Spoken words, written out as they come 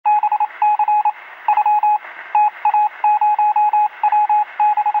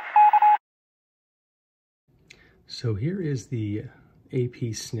So here is the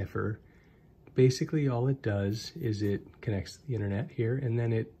AP Sniffer. Basically all it does is it connects to the internet here, and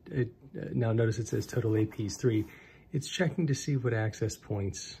then now notice it says total APs 3. It's checking to see what access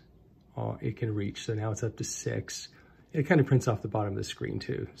points it can reach. So now it's up to 6. It kind of prints off the bottom of the screen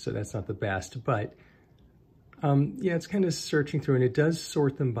too, so that's not the best, but yeah, it's kind of searching through, and it does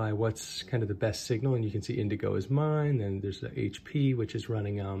sort them by what's kind of the best signal, and you can see Indigo is mine, then there's the HP, which is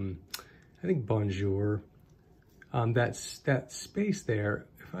running, I think Bonjour. That space there,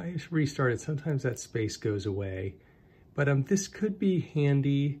 if I restart it, sometimes that space goes away. But this could be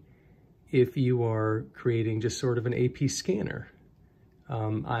handy if you are creating just sort of an AP scanner.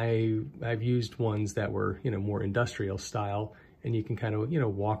 I've used ones that were, more industrial style, and you can kind of,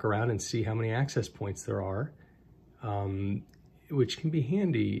 walk around and see how many access points there are, which can be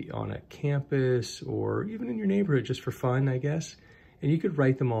handy on a campus or even in your neighborhood just for fun, I guess. And you could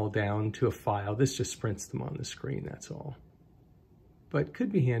write them all down to a file. This just prints them on the screen, that's all. But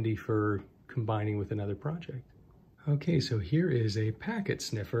could be handy for combining with another project. Okay, so here is a Packet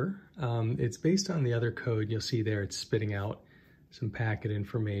Sniffer. It's based on the other code. You'll see there it's spitting out some packet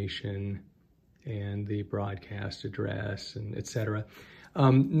information and the broadcast address and etc.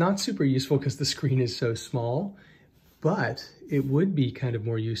 Not super useful because the screen is so small, but it would be kind of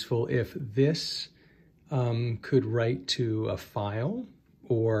more useful if this could write to a file,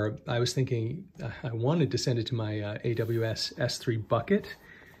 or I was thinking I wanted to send it to my AWS S3 bucket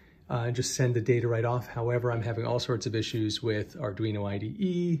and just send the data right off. However, I'm having all sorts of issues with Arduino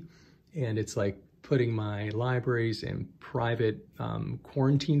IDE, and it's like putting my libraries in private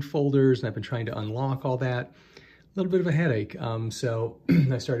quarantine folders, and I've been trying to unlock all that. A little bit of a headache. So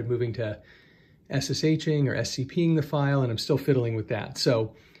I started moving to SSHing or SCPing the file, and I'm still fiddling with that.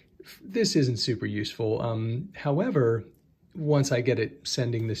 So this isn't super useful. However, once I get it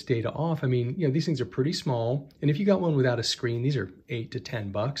sending this data off, I mean, these things are pretty small. And if you got one without a screen, these are $8 to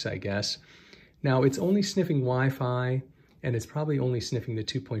 $10, I guess. Now it's only sniffing Wi-Fi, and it's probably only sniffing the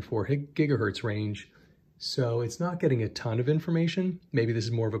 2.4 gigahertz range. So it's not getting a ton of information. Maybe this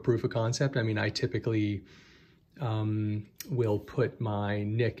is more of a proof of concept. I mean, I typically will put my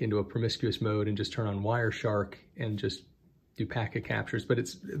NIC into a promiscuous mode and just turn on Wireshark and just do packet captures, but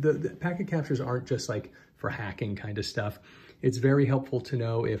the packet captures aren't just like for hacking kind of stuff. It's very helpful to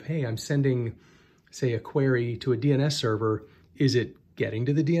know if, hey, I'm sending, say, a query to a DNS server. Is it getting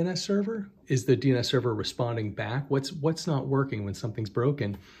to the DNS server? Is the DNS server responding back? What's not working when something's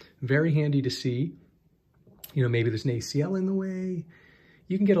broken? Very handy to see. Maybe there's an ACL in the way.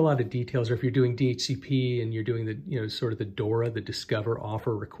 You can get a lot of details, or if you're doing DHCP and you're doing the, sort of the DORA, the Discover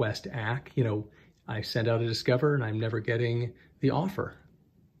Offer Request ACK, I send out a discover and I'm never getting the offer.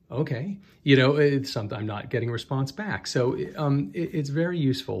 Okay, it's something, I'm not getting a response back. So it's very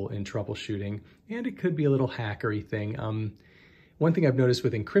useful in troubleshooting, and it could be a little hackery thing. One thing I've noticed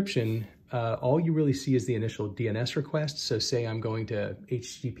with encryption, all you really see is the initial DNS request. So say I'm going to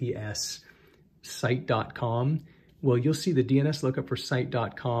https site.com. Well, you'll see the DNS lookup for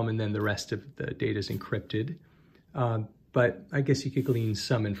site.com, and then the rest of the data is encrypted. But I guess you could glean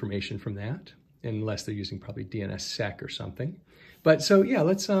some information from that, unless they're using probably DNSSEC or something. But so yeah,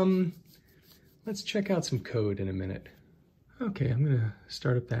 let's check out some code in a minute. Okay, I'm gonna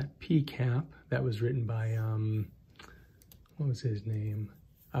start up that PCAP that was written by what was his name?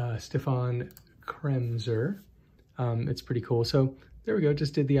 Stefan Kremser. It's pretty cool. So there we go,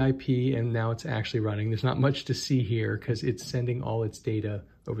 just did the IP, and now it's actually running. There's not much to see here because it's sending all its data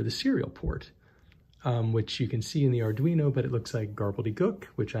over the serial port, which you can see in the Arduino, but it looks like gobbledygook,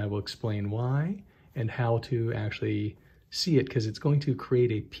 which I will explain why and how to actually see it, because it's going to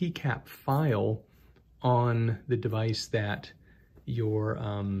create a PCAP file on the device that your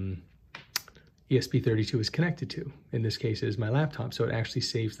ESP32 is connected to. In this case, it is my laptop, so it actually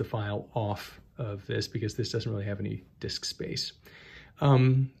saves the file off of this because this doesn't really have any disk space.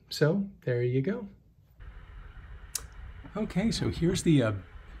 So there you go. Okay, so here's the,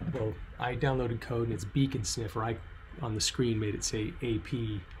 well, I downloaded code and it's Beacon Sniffer. On the screen made it say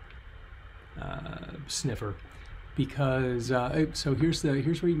AP Sniffer because, so here's where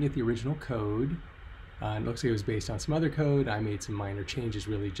you can get the original code. It looks like it was based on some other code. I made some minor changes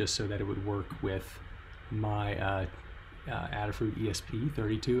really just so that it would work with my Adafruit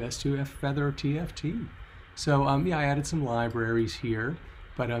ESP32-S2 Feather TFT. So yeah, I added some libraries here,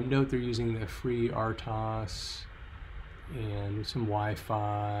 but note they're using the free RTOS and some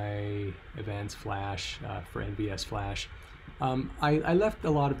Wi-Fi, events, Flash for NVS Flash. I left a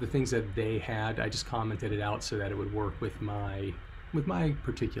lot of the things that they had. I just commented it out so that it would work with my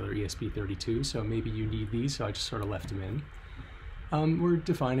particular ESP32. So maybe you need these, so I just sort of left them in. We're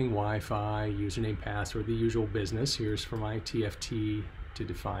defining Wi-Fi, username, password, the usual business. Here's for my TFT to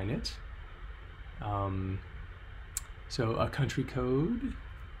define it. So a country code.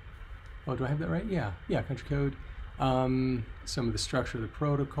 Oh, do I have that right? Yeah, country code. Some of the structure of the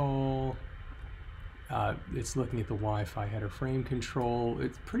protocol. It's looking at the Wi-Fi header frame control.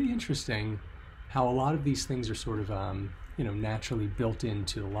 It's pretty interesting how a lot of these things are sort of, naturally built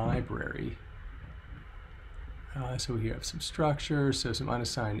into the library. So here I have some structure, so some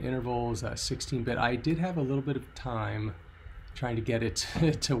unassigned intervals, 16-bit. I did have a little bit of time trying to get it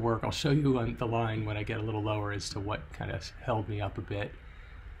to work. I'll show you on the line when I get a little lower as to what kind of held me up a bit.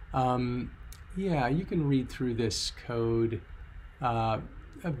 Yeah, you can read through this code.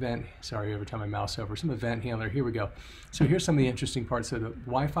 Every time I mouse over, some event handler. Here we go. So here's some of the interesting parts. So the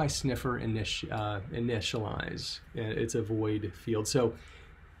Wi-Fi sniffer initialize. It's a void field. So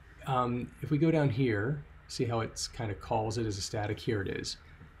if we go down here, see how it's kind of calls it as a static. Here it is.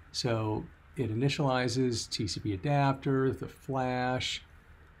 So it initializes TCP adapter, the flash,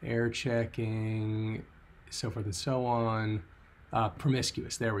 air checking, so forth and so on.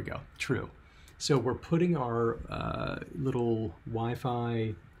 Promiscuous, there we go, true. So we're putting our little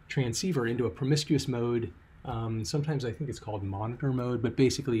Wi-Fi transceiver into a promiscuous mode. Sometimes I think it's called monitor mode, but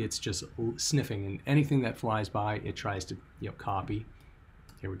basically it's just sniffing, and anything that flies by, it tries to copy.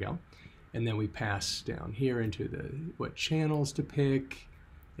 Here we go. And then we pass down here into what channels to pick,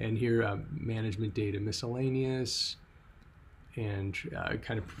 and here management data miscellaneous, and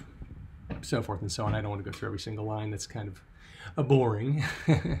kind of so forth and so on. I don't want to go through every single line. That's kind of boring,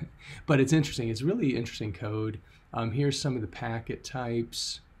 but it's interesting. It's really interesting code. Here's some of the packet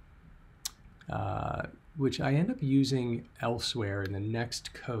types, which I end up using elsewhere in the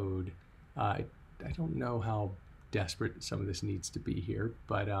next code. I don't know how desperate some of this needs to be here,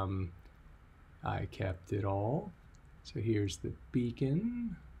 but I kept it all. So here's the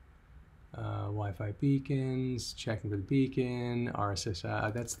beacon, Wi-Fi beacons, checking for the beacon, RSS,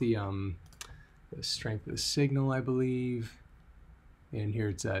 that's the strength of the signal, I believe. And here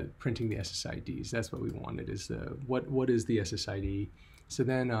it's printing the SSIDs. That's what we wanted, is what is the SSID. So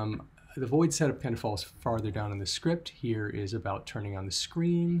then the void setup kind of falls farther down in the script. Here is about turning on the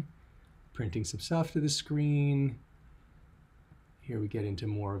screen, printing some stuff to the screen. Here we get into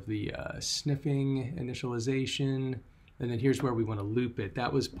more of the sniffing initialization. And then here's where we want to loop it.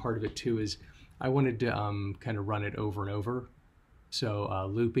 That was part of it too, is I wanted to kind of run it over and over. So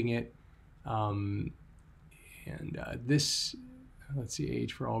looping it. This, let's see,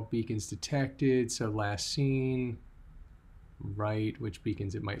 age for all beacons detected. So last seen, right, which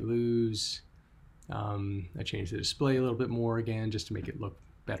beacons it might lose. I changed the display a little bit more again, just to make it look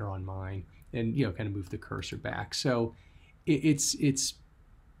better on mine, and kind of move the cursor back. So it's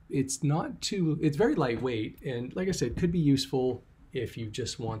not too, it's very lightweight, and like I said, could be useful if you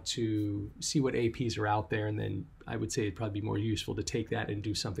just want to see what APs are out there, and then I would say it'd probably be more useful to take that and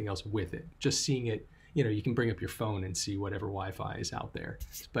do something else with it. Just seeing it, you can bring up your phone and see whatever Wi-Fi is out there.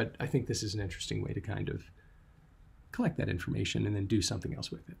 But I think this is an interesting way to kind of collect that information and then do something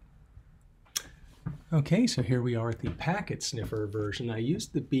else with it. Okay, so here we are at the Packet Sniffer version. I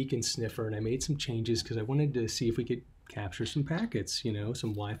used the beacon sniffer and I made some changes because I wanted to see if we could capture some packets,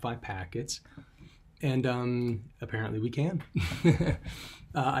 some Wi-Fi packets. And apparently we can.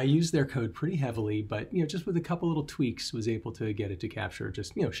 I used their code pretty heavily, but just with a couple little tweaks was able to get it to capture,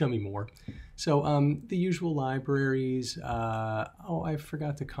 just show me more. So the usual libraries. Oh, I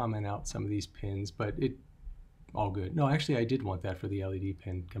forgot to comment out some of these pins, but it all good. No, actually I did want that for the LED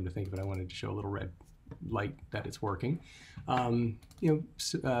pin. Come to think of it, I wanted to show a little red light that it's working.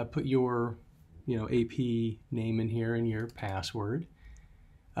 Put your AP name in here and your password.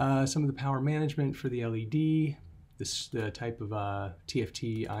 Some of the power management for the LED, the type of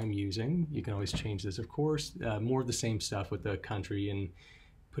TFT I'm using. You can always change this, of course. More of the same stuff with the country and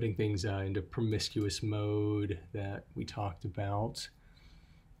putting things into promiscuous mode that we talked about.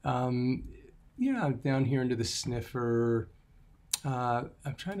 Yeah, down here into the sniffer,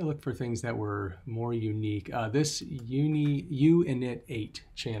 I'm trying to look for things that were more unique. This UINIT 8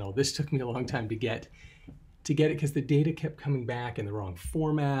 channel, this took me a long time to get it because the data kept coming back in the wrong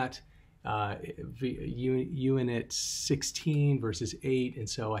format. UINIT 16 versus 8, and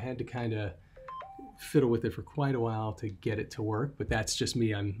so I had to kind of fiddle with it for quite a while to get it to work, but that's just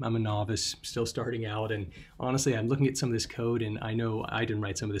me. I'm a novice, still starting out, and honestly, I'm looking at some of this code, and I know I didn't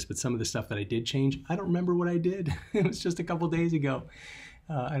write some of this, but some of the stuff that I did change, I don't remember what I did. It was just a couple days ago.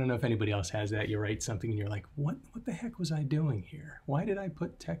 I don't know if anybody else has that. You write something and you're like, what the heck was I doing here? Why did I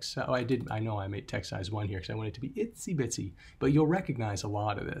put text? Oh, I know I made text size 1 here because I want it to be itsy bitsy, but you'll recognize a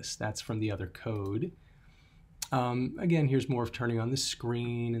lot of this. That's from the other code. Again, here's more of turning on the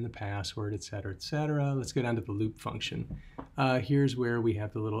screen and the password, etc., etc. Let's go down to the loop function. Here's where we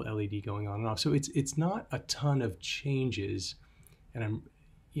have the little LED going on and off. So it's not a ton of changes, and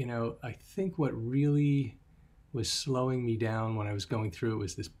I think what really was slowing me down when I was going through it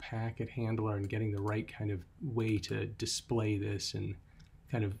was this packet handler and getting the right kind of way to display this and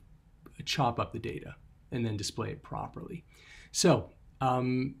kind of chop up the data and then display it properly. So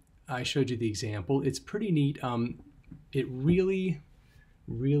I showed you the example. It's pretty neat. It really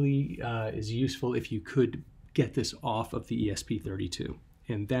is useful if you could get this off of the ESP32.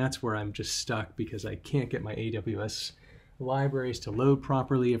 And that's where I'm just stuck because I can't get my AWS libraries to load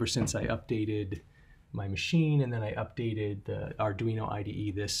properly ever since I updated my machine, and then I updated the Arduino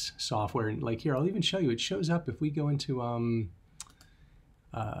IDE, this software. And like here, I'll even show you, it shows up if we go into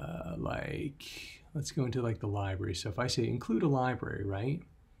let's go into like the library. So if I say include a library, right?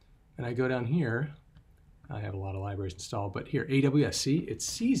 And I go down here, I have a lot of libraries installed, but here, AWS, see, it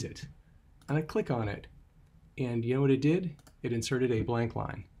sees it. And I click on it. And you know what it did? It inserted a blank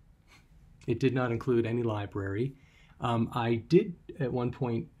line. It did not include any library. I did at one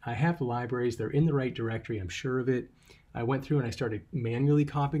point, I have the libraries, they're in the right directory, I'm sure of it. I went through and I started manually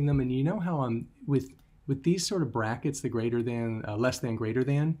copying them, and you know how with these sort of brackets, the greater than, less than, greater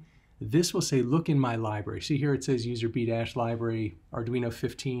than, this will say, look in my library. See here it says user b-library, Arduino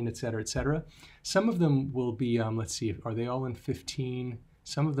 15, etc., etc. Some of them will be, let's see, are they all in 15?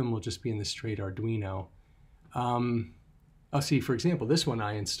 Some of them will just be in the straight Arduino. I'll see, for example, this one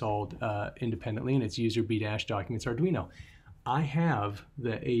I installed independently, and it's user b-documents Arduino. I have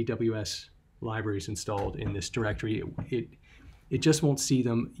the AWS libraries installed in this directory. It just won't see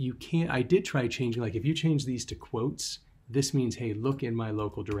them. You can't, I did try changing, like if you change these to quotes, this means, hey, look in my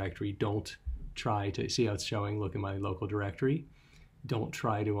local directory. Don't try to, see how it's showing, look in my local directory. Don't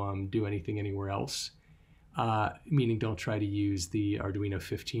try to do anything anywhere else, meaning don't try to use the Arduino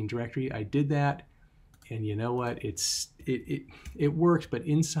 15 directory. I did that. And you know what, it worked, but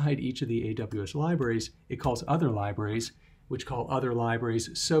inside each of the AWS libraries, it calls other libraries, which call other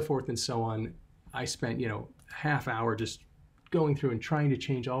libraries, so forth and so on. I spent, half hour just going through and trying to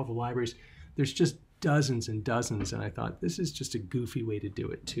change all the libraries. There's just dozens and dozens, and I thought, this is just a goofy way to do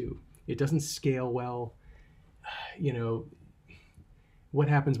it too. It doesn't scale well. What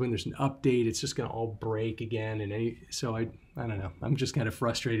happens when there's an update? It's just gonna all break again, and so I don't know. I'm just kind of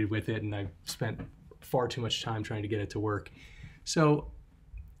frustrated with it, and I've spent far too much time trying to get it to work. So,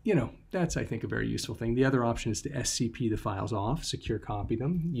 that's, I think, a very useful thing. The other option is to SCP the files off, secure copy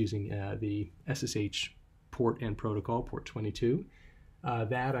them using the SSH port and protocol, port 22.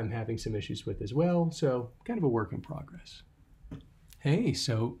 That I'm having some issues with as well, so kind of a work in progress. Hey,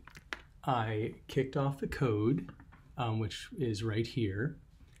 so I kicked off the code, which is right here.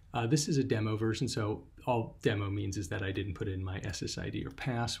 This is a demo version, so all demo means is that I didn't put in my SSID or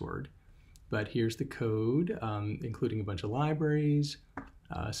password. But here's the code, including a bunch of libraries,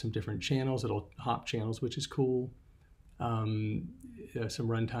 some different channels, little hop channels, which is cool, some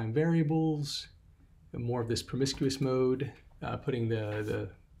runtime variables, more of this promiscuous mode, putting the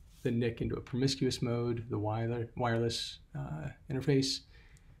NIC into a promiscuous mode, the wireless interface.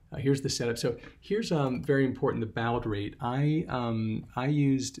 Here's the setup. So here's very important, the baud rate. I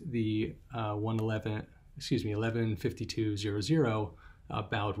used the 1152.00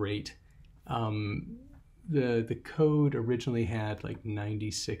 baud rate. The code originally had like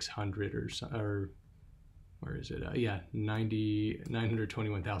 9600 or where is it? Yeah,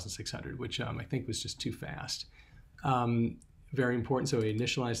 921,600, which I think was just too fast. Very important. So I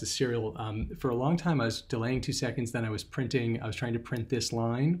initialized the serial. For a long time, I was delaying 2 seconds. Then I was trying to print this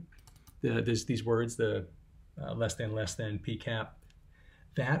line, these words, the less than pcap.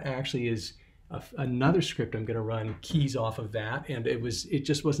 That actually is another script I'm going to run keys off of that, and it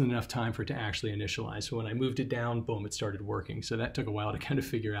just wasn't enough time for it to actually initialize. So when I moved it down, boom, it started working. So that took a while to kind of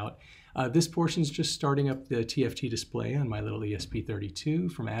figure out. This portion is just starting up the TFT display on my little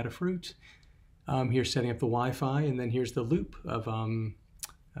ESP32 from Adafruit. Here's setting up the Wi-Fi, and then here's the loop of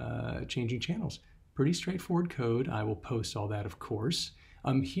changing channels. Pretty straightforward code. I will post all that, of course.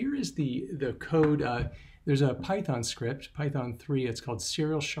 Here is the code. There's a Python script, Python 3, it's called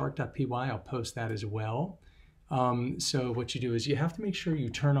serialshark.py. I'll post that as well. So what you do is you have to make sure you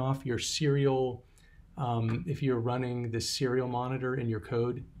turn off your serial, if you're running the serial monitor in your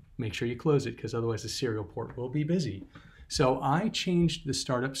code, make sure you close it, because otherwise the serial port will be busy. So I changed the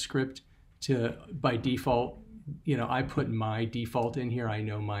startup script to, by default, I put my default in here. I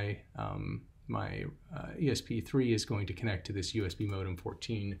know my ESP3 is going to connect to this USB modem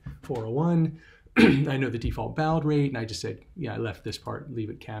 14401. I know the default baud rate, and I just said, yeah, I left this part, leave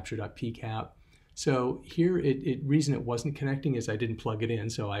it capture.pcap. So here, reason it wasn't connecting is I didn't plug it in.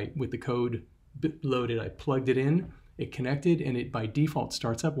 So with the code loaded, I plugged it in, it connected, and it by default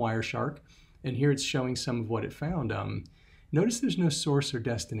starts up Wireshark. And here it's showing some of what it found. Notice there's no source or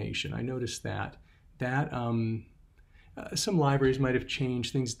destination. I noticed that. Some libraries might have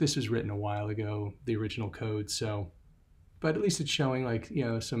changed things. This was written a while ago, the original code. So, but at least it's showing like,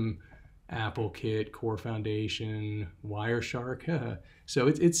 some AppleKit, Core Foundation, Wireshark. So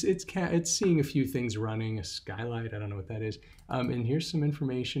it's seeing a few things running, a skylight, I don't know what that is. And here's some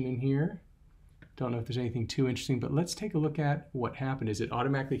information in here. Don't know if there's anything too interesting, but let's take a look at what happened. Is it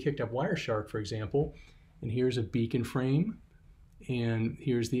automatically kicked up Wireshark, for example, and here's a beacon frame, and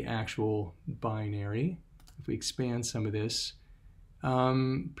here's the actual binary. If we expand some of this,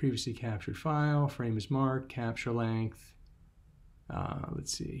 previously captured file, frame is marked, capture length.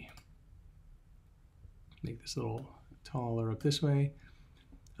 Let's see. Make this a little taller up this way.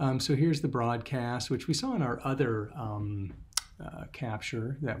 So here's the broadcast, which we saw in our other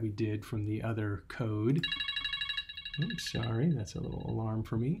capture that we did from the other code. Oops, sorry, that's a little alarm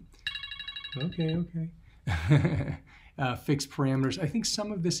for me. Okay. Fixed parameters. I think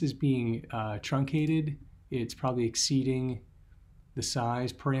some of this is being truncated. It's probably exceeding the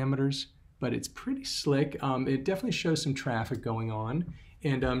size parameters, but it's pretty slick. It definitely shows some traffic going on.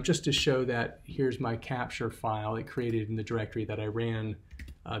 And just to show that, here's my capture file it created in the directory that I ran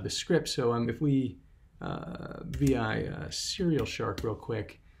the script. So if we VI Serial Shark real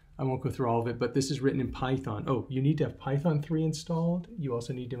quick, I won't go through all of it, but this is written in Python. Oh, you need to have Python 3 installed. You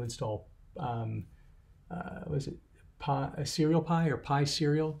also need to install, was it Serial Pi or Pi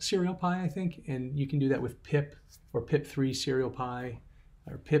Serial? Serial Pi, I think. And you can do that with pip or pip3 Serial Pi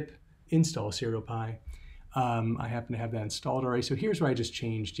or pip install Serial Pi. I happen to have that installed already. So here's where I just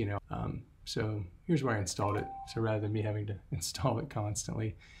changed, so here's where I installed it. So rather than me having to install it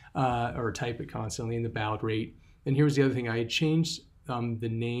constantly or type it constantly in the baud rate. And here's the other thing. I had changed the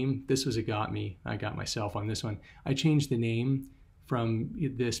name. This was a got me. I got myself on this one. I changed the name from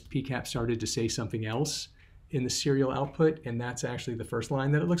this PCAP started to say something else in the serial output. And that's actually the first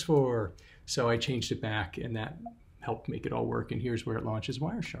line that it looks for. So I changed it back and that helped make it all work. And here's where it launches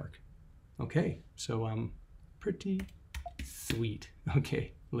Wireshark. Okay, so pretty sweet.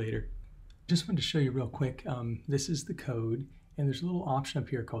 Okay, later. Just wanted to show you real quick. This is the code, and there's a little option up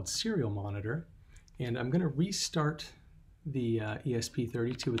here called Serial Monitor. And I'm going to restart the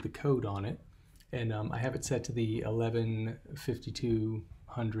ESP32 with the code on it. And I have it set to the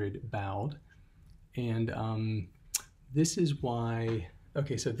 115200 baud. And this is why,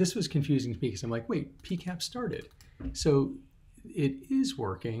 okay, so this was confusing to me because I'm like, wait, PCAP started. So it is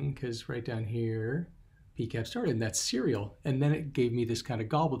working because right down here, PCAP started, and that's serial. And then it gave me this kind of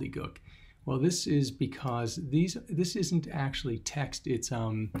gobbledygook. Well, this is because this isn't actually text. It's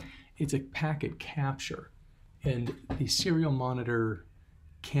a packet capture, and the serial monitor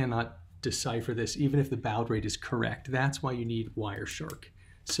cannot decipher this, even if the baud rate is correct. That's why you need Wireshark.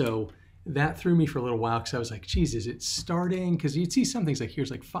 So that threw me for a little while because I was like, geez, is it starting? Because you'd see some things like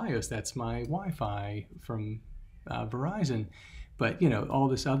here's like Fios. That's my Wi-Fi from Verizon. But all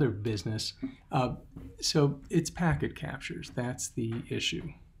this other business. So it's packet captures. That's the issue.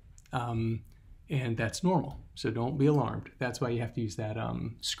 And that's normal. So don't be alarmed. That's why you have to use that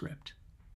script.